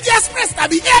ọ̀rẹ́ méjì express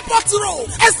tàbí airport road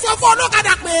ẹ sọ fún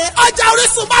ọlọ́kadà pé ọjà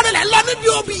Orísun bá rẹ̀ lọ níbi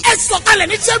òbí ẹ sọ̀kalẹ̀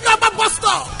ní ṣẹ́bí ọba bus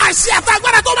stop àṣẹ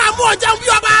àtàgbára tó máa mú ọjà bí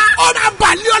ọba ó máa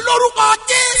bàlẹ́ olórúkọ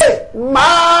Jésù.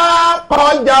 máa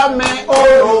kọjá mi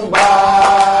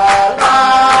olùgbàlà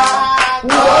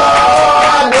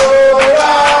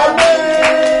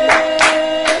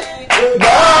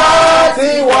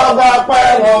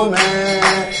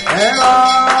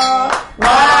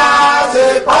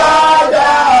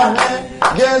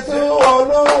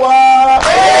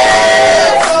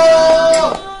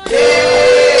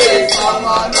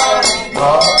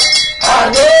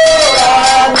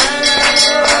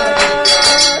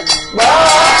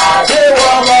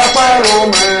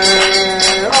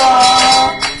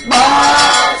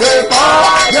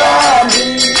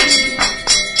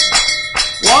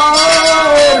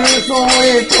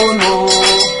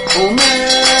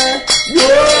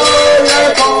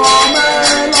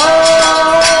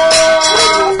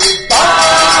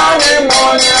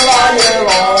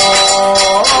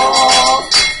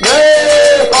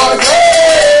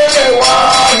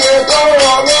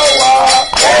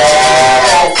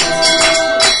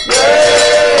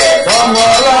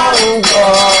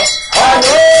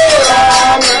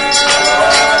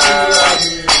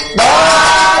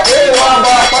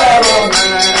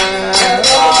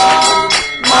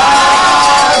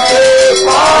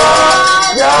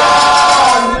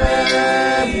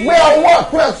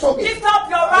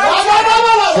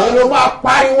ṣe ló máa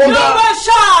pariwo You gan. will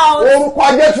shout. Orúkọ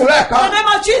Jésù lẹ́ẹ̀kan. In the name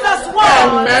of Jesus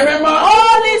one. Ẹ̀mẹ́ mímọ́.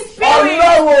 Holy Spirit.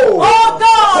 Ọlọ́run. Oh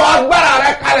God. Fọ agbára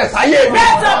rẹ kalẹ̀ sáyé mi.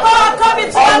 Let the power come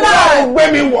into my life. Ọlọ́run gbé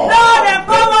mi wọ̀. Lord,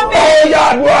 empower me. Ó yá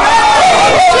àdúrà.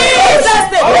 Jesus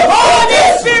name. Holy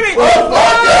Spirit.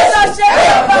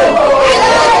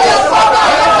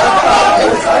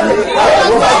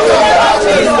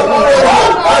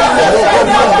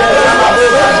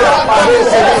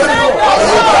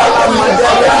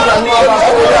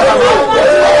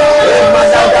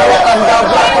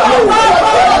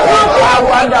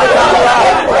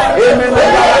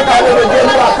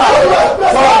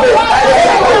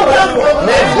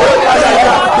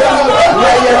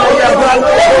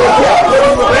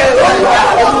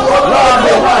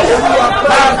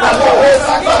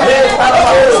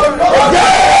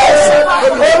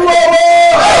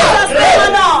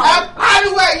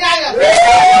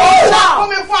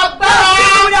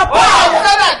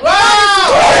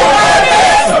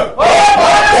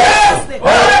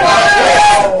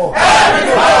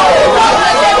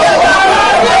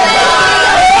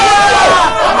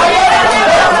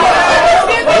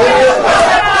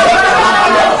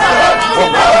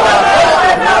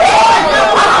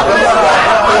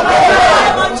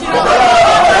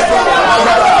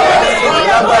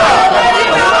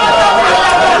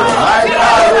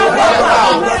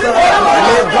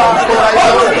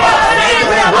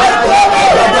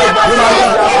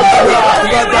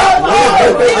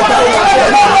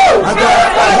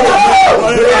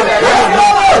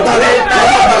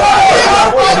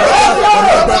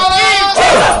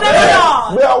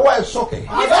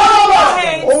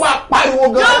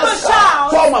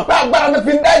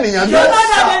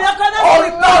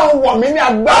 Ọlọ́run wọ̀ mí ní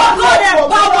agbára.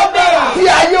 Tí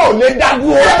ayé ò lè dá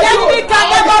dúró.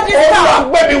 Olúwa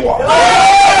gbé mi wọ̀.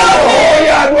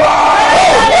 Oyè àdúrà.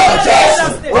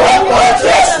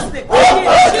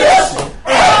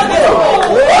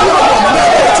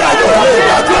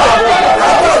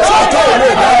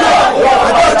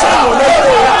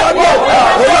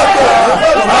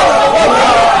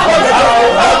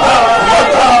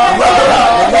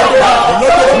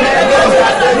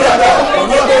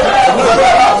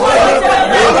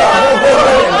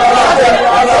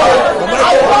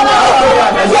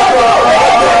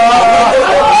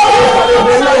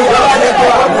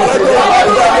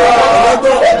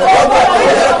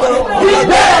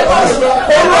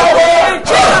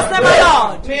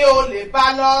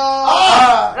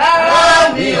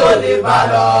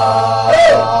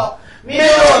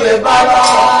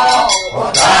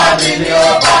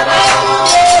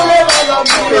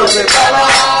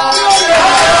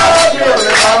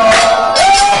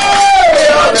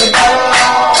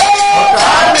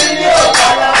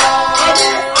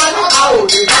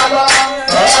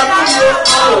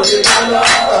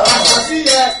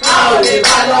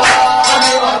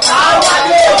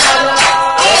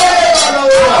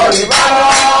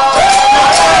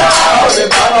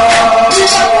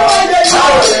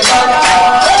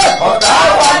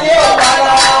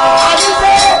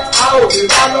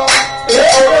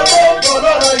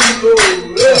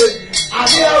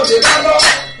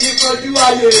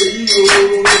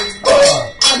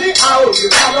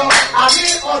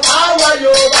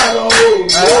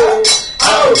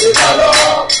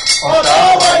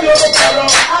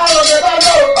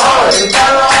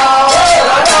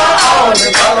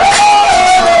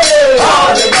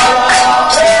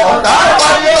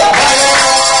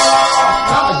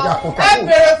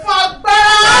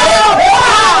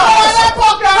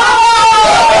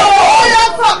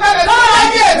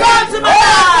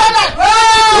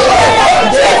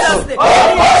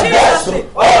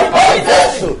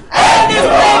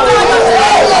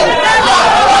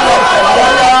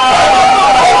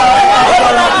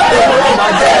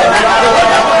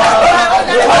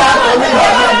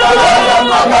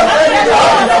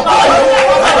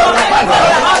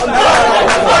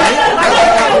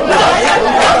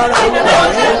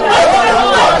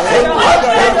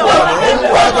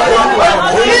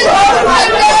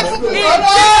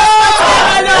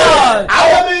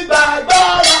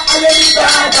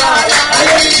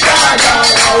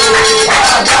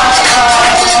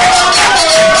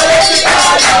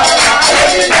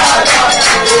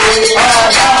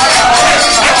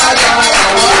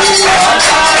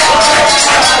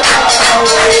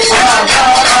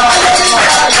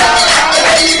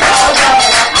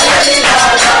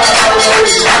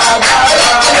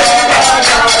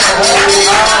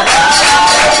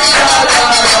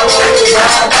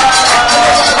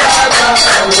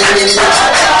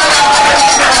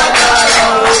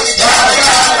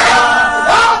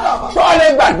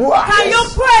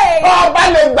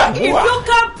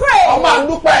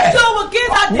 dúpẹ́. You will give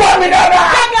that gbọ́ mi dáadáa.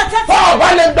 fún ọba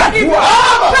lè gbàdúrà.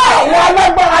 àwọn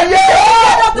alágbára yé.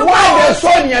 wọ́n á lè sọ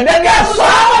ènìyàn dẹ́gẹ́ sọ.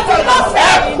 ẹ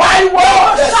pa ìwọ.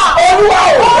 olúwa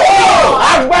o.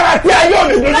 agbára tí a yóò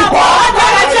lè dojú kọ.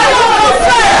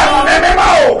 ẹ mímọ́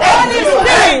o.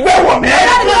 ẹ gbé wọ̀ mí.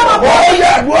 ó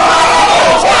yẹ dùn.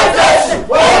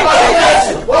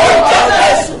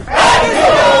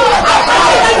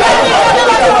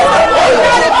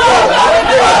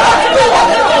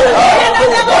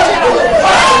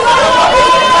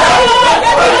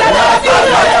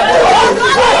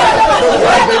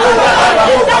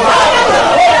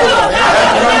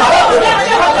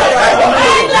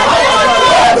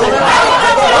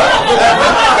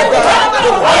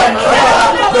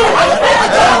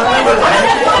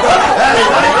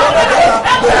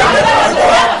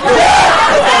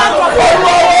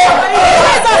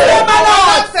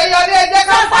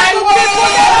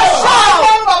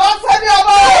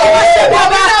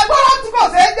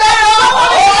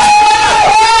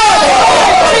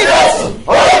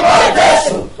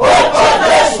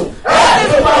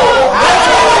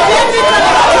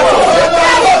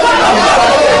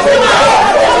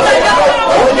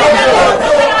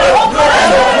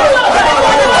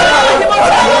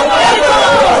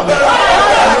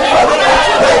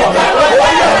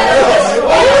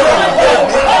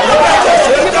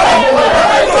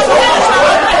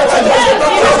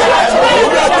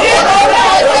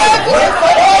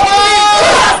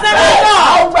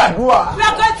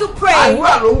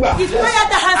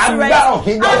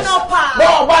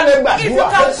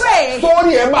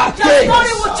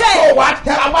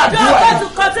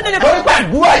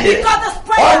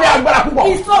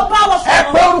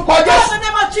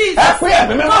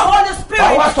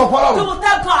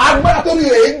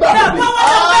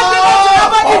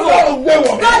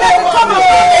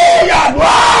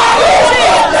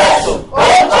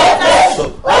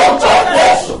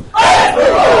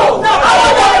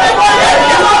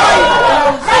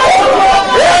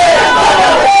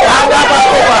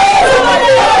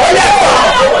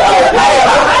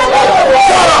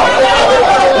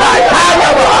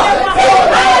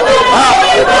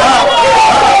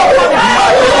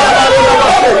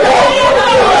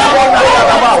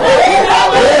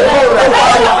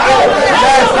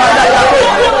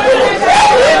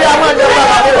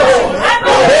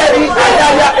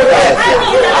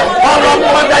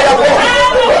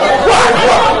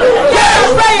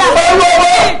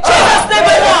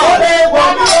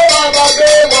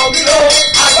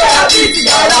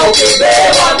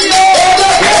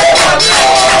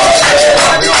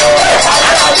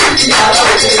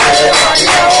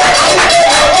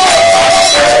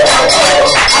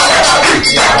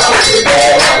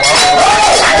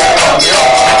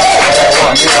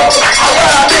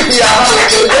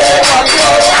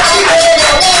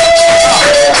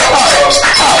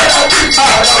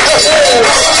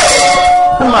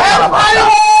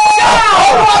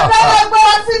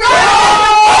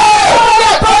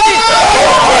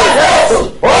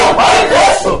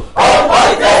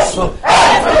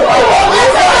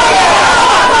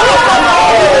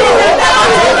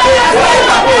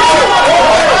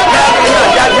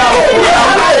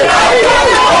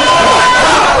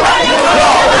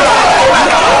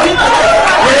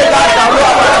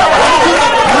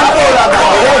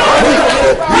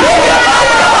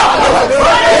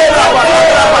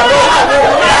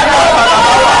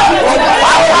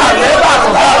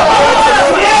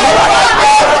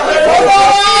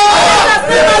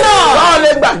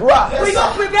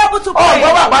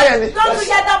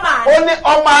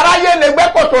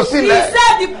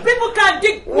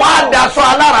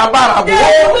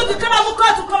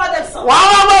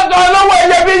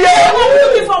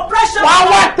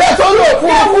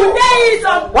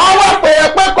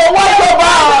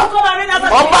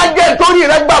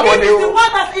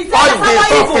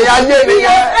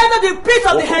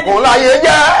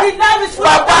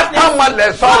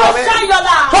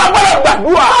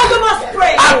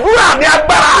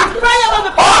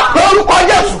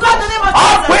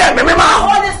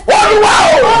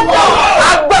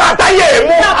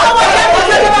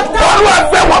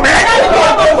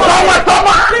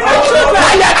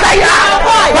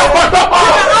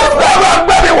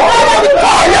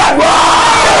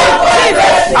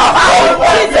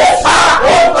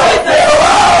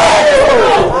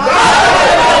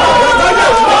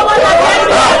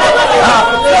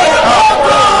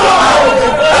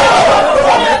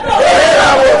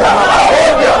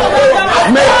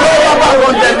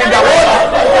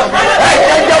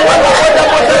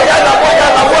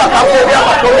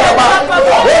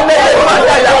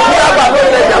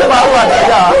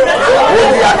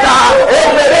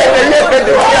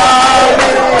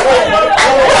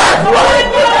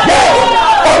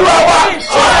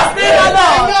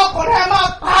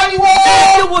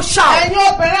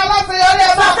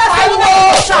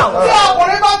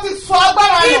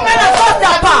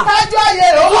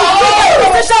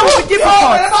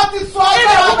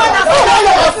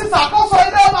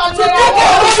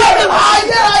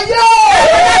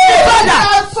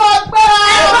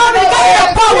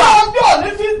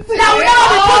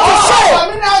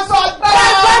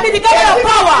 indicator of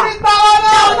power.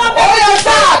 That will not make you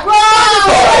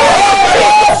sad.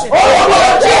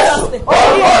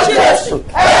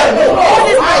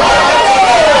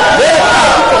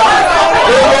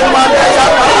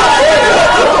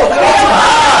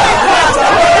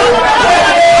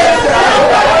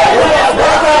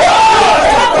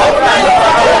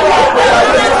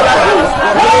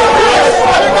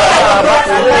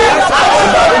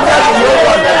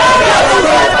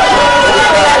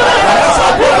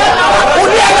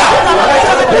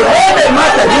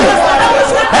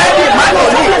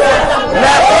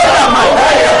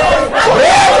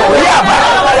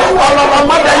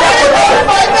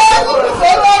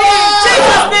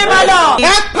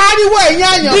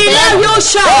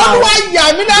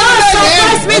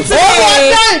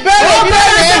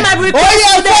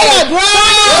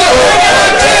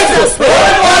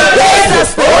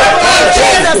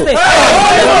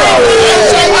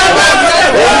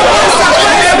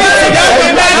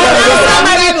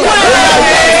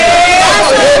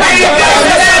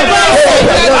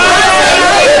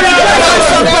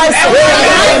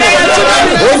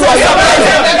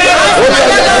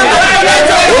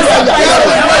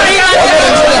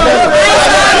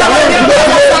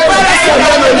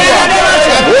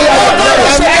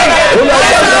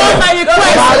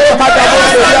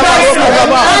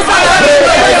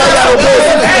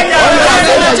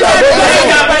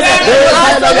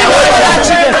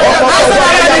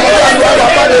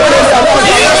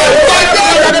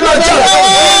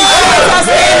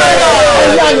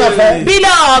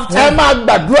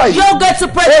 Beloved, you get to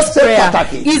pray this prayer.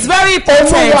 It's very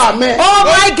important. Oh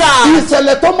my God.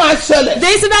 The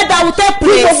incident that will take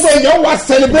place.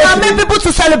 Now make people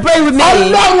to celebrate with me.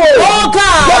 Oh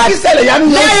God. Let it happen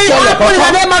in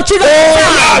the name of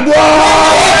Jesus.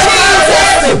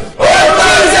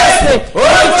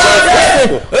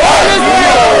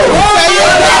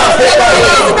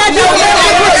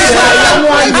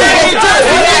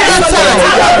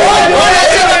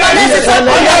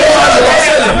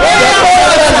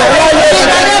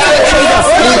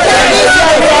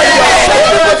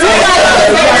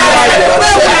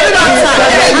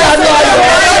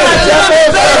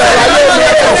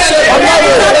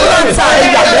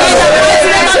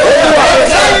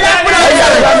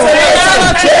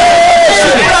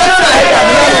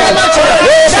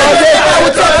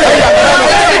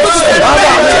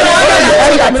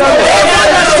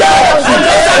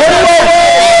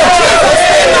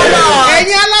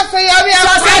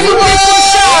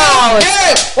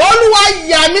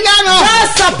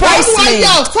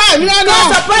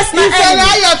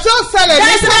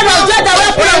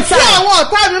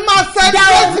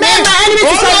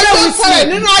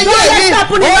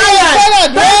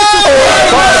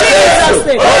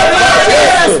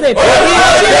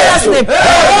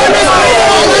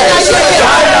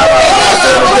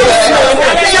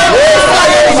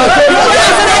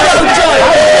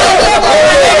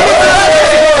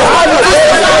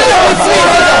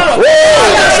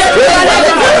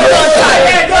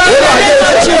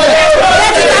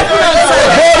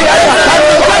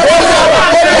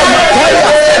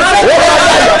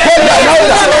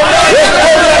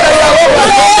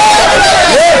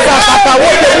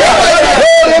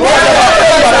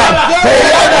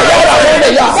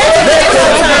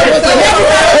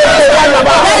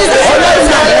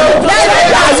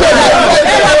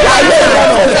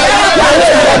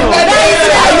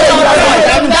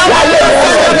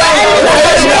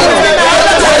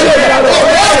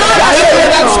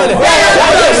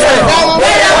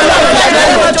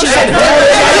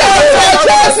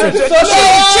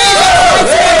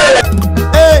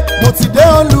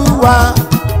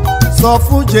 Sọ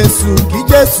fún Jésù kí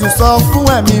Jésù sọ fún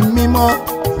ẹ̀mí mímọ́.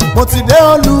 Mo ti dé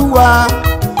Olúwa.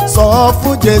 Sọ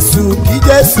fún Jésù kí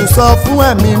Jésù sọ fún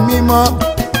ẹ̀mí mímọ́.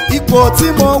 Ipò tí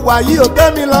mo wà yìí ò tẹ́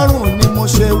mi lọ́rùn ni mo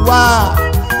ṣe wá.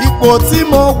 Ipò tí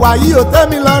mo wà yìí ò tẹ́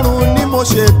mi lọ́rùn ni mo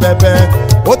ṣe bẹ̀bẹ̀.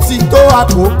 Ó ti tó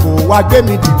àkókò wá gbé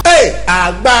mi dìde.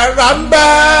 Agbára ń bẹ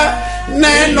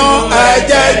nínú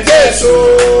ẹ̀jẹ̀ Jésù.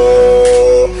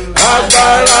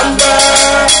 Agbára ń bẹ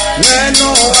nínú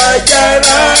ẹ̀jẹ̀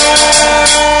rẹ̀.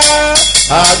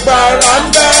 Agbára ń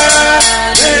bẹ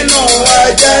nínú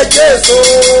ẹ̀jẹ̀ Jésù.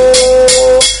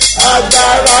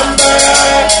 Agbára ń bẹ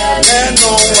nínú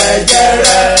ẹ̀jẹ̀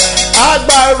rẹ̀.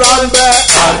 Agbára ń bẹ.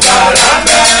 Agbára ń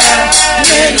bẹ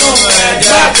nínú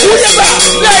ẹ̀jẹ̀ Jésù.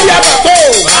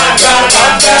 Agbára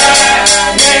ń bẹ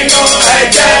nínú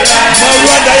ẹ̀jẹ̀ rẹ̀.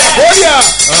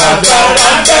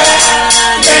 Agbára ń bẹ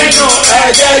nínú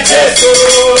ẹ̀jẹ̀ Jésù.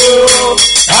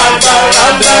 Agbára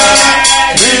ń bẹ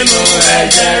nínú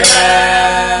ẹ̀jẹ̀ rẹ̀.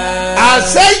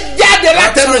 Àṣẹ jáde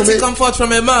látẹnu mi. Come forth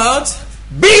from a mouth.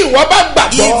 bí ìwọ bá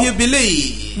gbàgbọ́. If you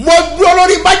believe. Mo dúró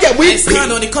lórí májẹ̀mú ìpè. I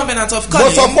stand on the covenant of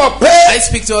calling. Mo sọ fún ọ pé. I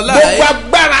speak to your life. Gbogbo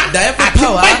agbára àti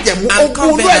májẹ̀mú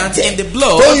ogun ẹ̀jẹ̀ in the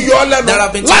blood tó ń yọ lẹ́nu that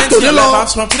have been trying to your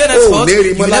life from today henceforth.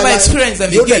 You will never experience them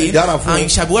again, and you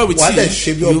shall be well with you.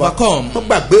 You overcome.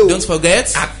 Don't forget.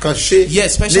 Àkànṣe.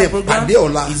 Yes, special program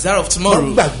is that of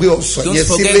tomorrow. Don't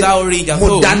forget that orange and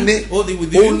gold. Hold it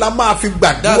with you. Òun la máa fi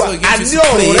gbàdúrà. That's what you Àní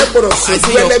ọ̀rọ̀ rẹ gbọ́dọ̀ sọ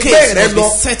ìgbẹ́lẹ́gbẹ́ rẹ lọ.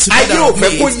 Ayé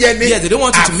òfẹ́ kó yẹ ni. Yes, they don't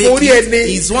want you to make àkórí it. ẹni.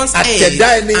 It's one's head Àtẹ̀dá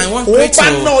ẹni. and one creature.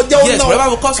 Yes, whatever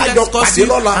will cause you, let's cause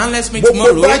you. And let's meet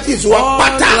tomorrow. All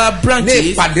our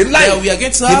branches that we are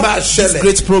going to have this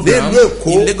great program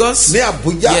in Lagos,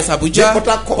 yes, Abuja,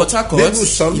 Port Harcourt,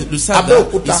 Lusada,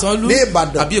 Isanlu,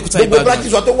 Abeokuta,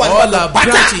 all our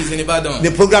branches in Ibadan.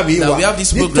 That we have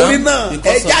this program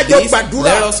because of this.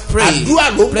 Let us pray.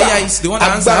 Prayer is the one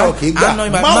that answers. I'm not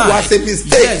in my mind.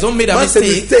 Yes, don't make a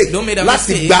mistake. Don't make a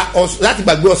mistake.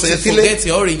 Forget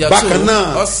your orange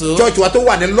also.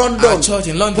 Our church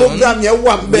in London.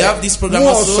 We have this program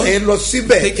also.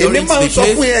 Take your ring to the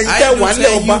place. I don't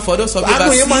tell you for those of you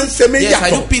that see. Yes, I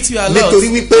do pity you a lot because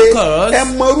you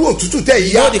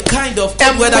know the kind of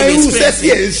weather you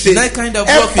experience, the kind of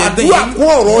work you are doing.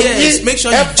 Yes, make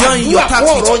sure you join your tax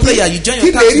with prayer. You join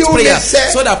your tax with prayer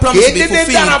so that promise will be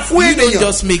fulfilled. You don't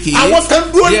just make it. There are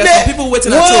some people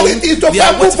waiting at home. They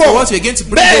are waiting for what you are going to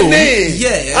bring home. Yes.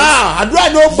 Yes,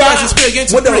 it's prayer going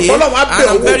to pray, and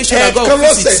I'm very sure that God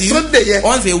will visit you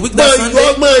once a week that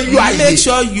Sunday. Make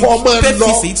sure you pay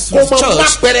visits to church,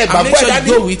 and make sure you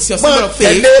go with your symbol of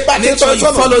faith. Make sure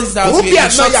you follow this out with a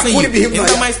short thing. In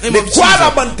the mighty name of Jesus.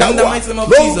 In the mighty name of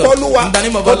Jesus. In the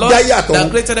name of the Lord that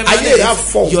created them and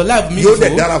earth. Your life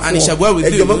meaningful, and it shall well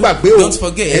with you. Don't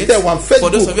forget, for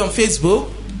those of you on Facebook,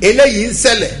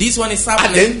 this one is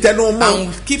happening, and we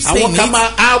keep saying it. Some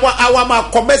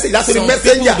people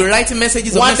will be writing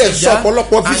messages on Messenger, and they're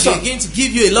going to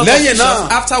give you a lot of visions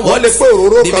afterwards. They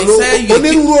may say you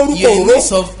a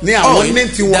list of oil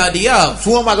that they have,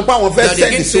 that they're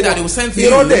going to say that they will send to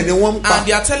you, and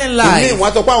they are telling lies.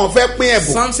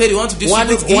 Some say they want to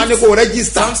distribute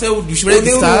gifts, some say you should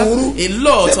register. A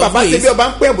lot of ways. It's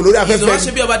not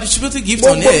should be about distributing gifts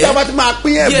on air.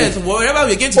 Yes, wherever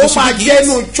we're going to distribute gifts,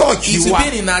 church you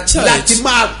are in our church. That's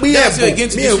why we're going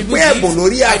to distribute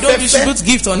gifts. I don't distribute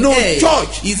gifts on air.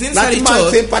 It's inside the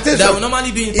church that will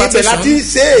normally do impartation.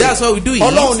 That's what we do.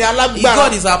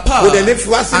 God is our power, and you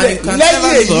can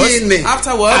never lose.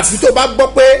 Afterwards,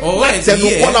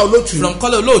 from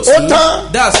Kola Olotu,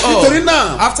 that's all.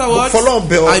 Afterwards,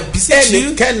 I beseech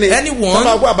you, anyone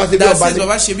that says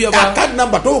Baba Shebi Oba, that account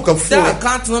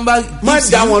number gives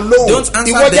you, don't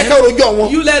answer them.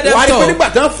 You let them talk. You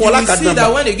will see that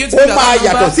when they get to the number,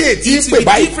 it will be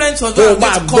different from the way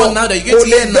to call now that you get to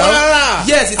hear now.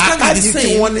 Yes, it can't be the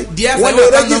same. The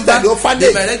account number,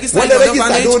 they may register in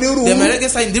orphanage, they may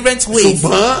register in different ways.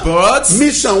 But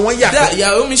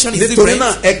your own mission is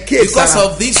different. Because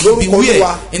of this,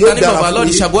 beware. In the name of our Lord,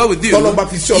 it shall be well with you. If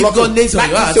God lays on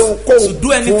your heart to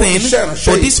do anything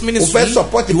for this ministry,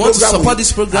 you want to support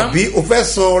this program, or you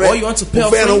want to pay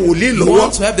offering, you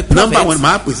want to help the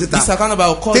prophet, this account number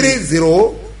will call you.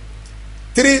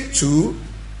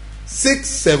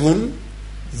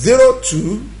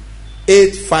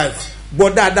 32670285.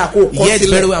 Yes,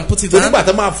 very well, and put it down.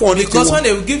 Because when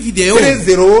they will give you the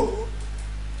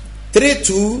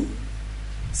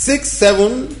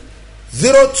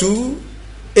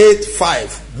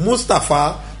 32670285.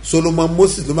 Mustafa Solomon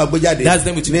Moses ló máa gbé jáde. That's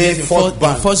them with you in first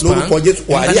bank. Lórúkọ Jésù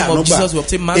wà á rí àánú gbà.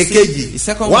 Èkejì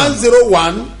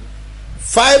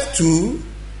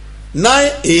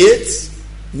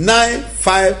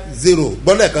 1015298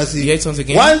 gbọ́dọ̀ kan sí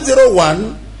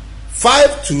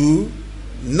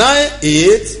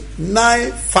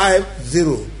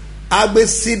 1015298 agbe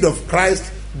Seed of Christ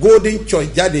Golden Church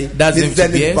jáde. That's the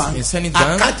Zenith Bank.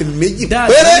 Àkáǹtì méjì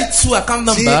péré tí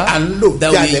à ń lò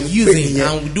that we are using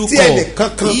and we do call.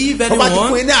 If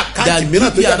anyone that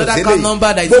give you another account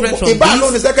number that is different from this,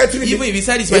 even if he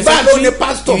said it's my secretary, if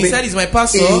he said it's my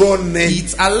pastor,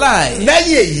 it's a lie.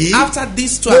 After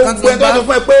these two account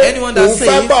numbers, anyone that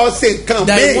says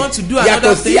that he want to do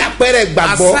another thing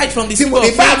aside from the symbol of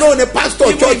faith,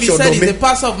 even if he said he's the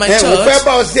pastor of my church,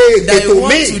 that he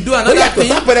want to do another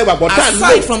thing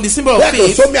aside from the symbol of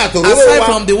faith, aside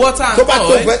from the water and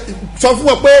oil, sọ fún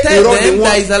wọn pé irọ́ ni them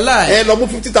that is a lie. ẹ lọ mú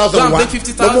 50,000 Go and wá pay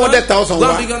 50,000. lọ mú 100,000 Go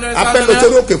and wá bring 100,000 afẹ́ lọ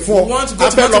sórí òkè fún ọ want to go to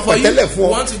afẹ́ lọ mountain for you. pẹ̀tẹ́lẹ̀ fún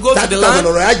ọ Want to go to the 30,000 land.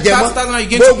 ọ̀rọ̀ yà jẹ mọ́ 30,000 you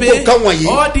get to gbogbo pay. nǹkan wọ̀nyí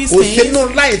All these kò things sínú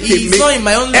láì is not in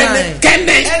my own line.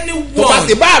 ẹnikẹ́ni Anyone. tó bá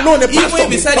ti bá àlọ́ ní Even pásítọ̀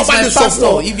if he said tó it's bá my ti sọ fún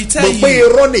pastor, ọ if he tell mọ̀ pé you,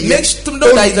 irọ́ nìyẹn make sure to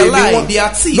know that is a lie. They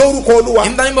are thieves. lórúkọ olúwa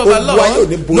In the name of our olúwa yóò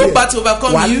ní Lord, borí no ẹ̀ battle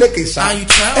overcome wà á you, lékè sá and you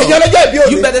triumph. ẹ̀yin ọlọ́jọ́ ìbí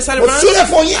òní You better mo celebrate. súré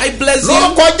fún yín I bless you.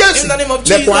 lórúkọ jésù In the name of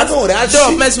lẹ́kùn àánú rẹ̀ á Jesus, door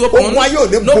of mercy sí open. ogun ayé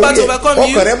òní No borí battle ẹ̀ overcome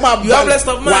you. ọkàn rẹ̀ máa You have balẹ̀ rest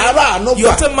of wà á mind. rà àánú You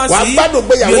gbà obtain mercy. wà á gbádùn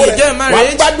gbéyàwó You rẹ̀ enjoy wà á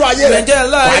marriage. gbádùn ayé You rẹ̀ enjoy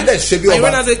life. wà á dẹ̀ ṣe bí And you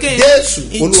reign ọba as a king. jésù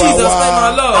In olúwa Jesus' name,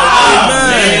 our wa Lord.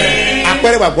 Amen.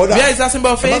 àpẹẹrẹ gbàgbọ́dà Where is that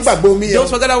symbol of ẹ má faith? gbàgbé omi yẹn Don't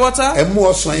forget that water. ẹ mú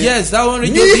ọsàn yẹn Yes, that one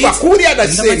read ní your deeds. bàkúrì In the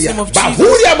àdàsílẹ̀ mighty name of Jesus.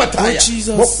 bàkúrì àmàtàyà Oh,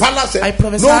 Jesus. mo pálásẹ̀ I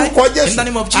prophesy lórúkọ in the jésù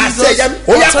name of Jesus. àṣẹyẹ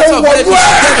ó yá kó Authority of wọnú death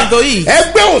is dead into it. ẹ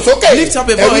gbé òun sókè Lift up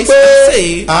a ẹ voice wípé and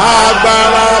say,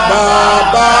 agbára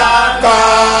bàbá ká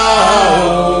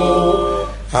o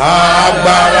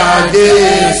agbára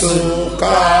jésù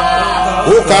ká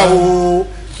ó ká o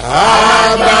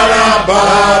agbára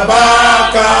bàbá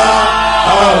ká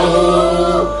o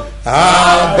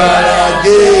agbára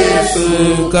jésù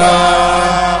ká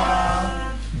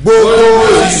gbogbo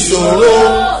ìṣòro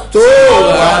tó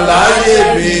wà láyé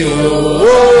mi o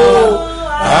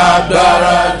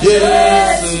agbára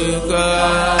jésù ká.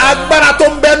 agbára tó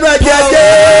ń bẹnu ẹ̀jẹ̀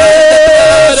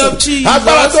jésù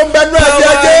agbára tó ń bẹnu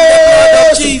ẹ̀jẹ̀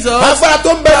jésù agbára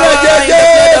tó ń bẹnu ẹ̀jẹ̀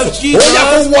jésù ó yẹ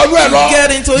kó wọnú ẹ̀ lọ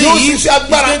yóò ṣiṣẹ́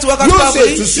agbára yóò ṣe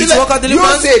ìtúsílẹ̀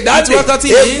yóò ṣe ìdájọ́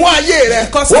ègún ayé rẹ̀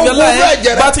ó wọnú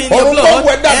ẹ̀jẹ̀ rẹ̀ ọ̀run tó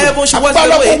wẹ̀ dànù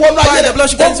agbára kó wọnú ayé rẹ̀ kó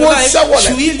wọ́n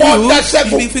sẹ́wọ̀lẹ̀ kó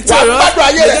dẹ́sẹ̀kùn wà á gbádùn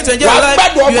ayé rẹ̀ wà á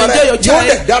gbádùn ọmọ rẹ̀ yóò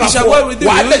lè dára fún ọ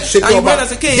wà á lè ṣe bí ọba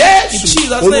jésù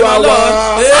olúwa wa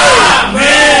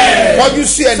kọjú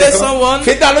sí ẹnìkan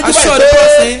fi dá lójú báyìí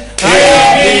pé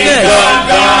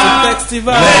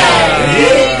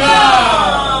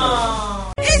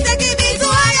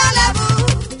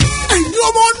èmi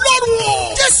ọmọ ọlọ́run o.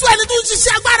 jésù ẹni tó ń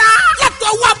ṣiṣẹ́ agbára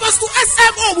látọwọ́ apọ́sítù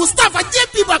SMO Mustapha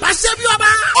JP bàbá ṣẹ́bí ọba.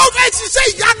 ó fẹ́ ṣiṣẹ́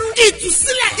ìyanu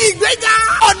ìtúsílẹ̀ ìgbéga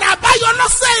ọ̀nà àbáyọ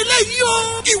lọ́sẹ̀ eléyìí o.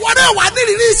 ìwọ náà wà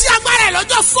nírìírí iṣẹ́ agbára ẹ̀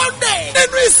lọ́jọ́ Sunday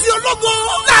nínú ìsìn ológo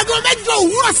láago 8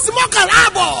 òwúrọ̀ sí 11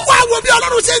 àbọ̀. wá wo bí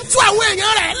ọlọ́run ṣe ń tú àwọn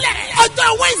èèyàn rẹ̀ lẹ̀. ọjọ́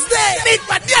Wednesday ní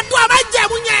ìpàdé ẹ̀tọ́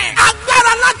àbájẹ̀mú yẹn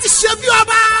agbára láti ṣe bí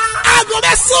ọba. aago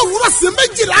 9 òwúrọ̀ sí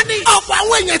 12 ni. ọ̀pọ̀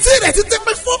àwọn èèyàn tí ìrètí ti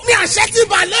pín fún ní àṣẹ ti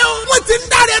balẹ̀ o. wọ́n ti ń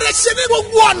dáre rẹ̀ ṣe ní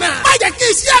gbogbo ọ̀nà. má jẹ́ kí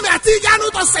iṣẹ́ àmì àti ìyanu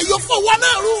tọ̀sẹ̀ yóò fowó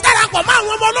náà rú. darapọ̀ mọ́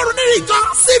àwọn ọmọ ọlọ́run nínú ìjọ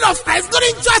Seed of Christ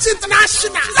Golden Church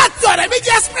International láti ọ̀rẹ́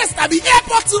méjì express tàbí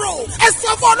airport road. ẹ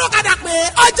sọ fún ọlọ́kadà pé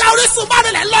ọjà orísun bá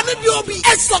rẹ̀ lọ níbi òbí.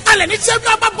 ẹ sọ̀kalẹ̀ ní ṣẹ́bí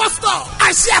ọba bus stop.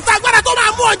 àṣẹ àtàgbára tó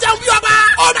máa mú ọjà bí ọba.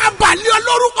 ó máa bà lé ọ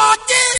lórúkọ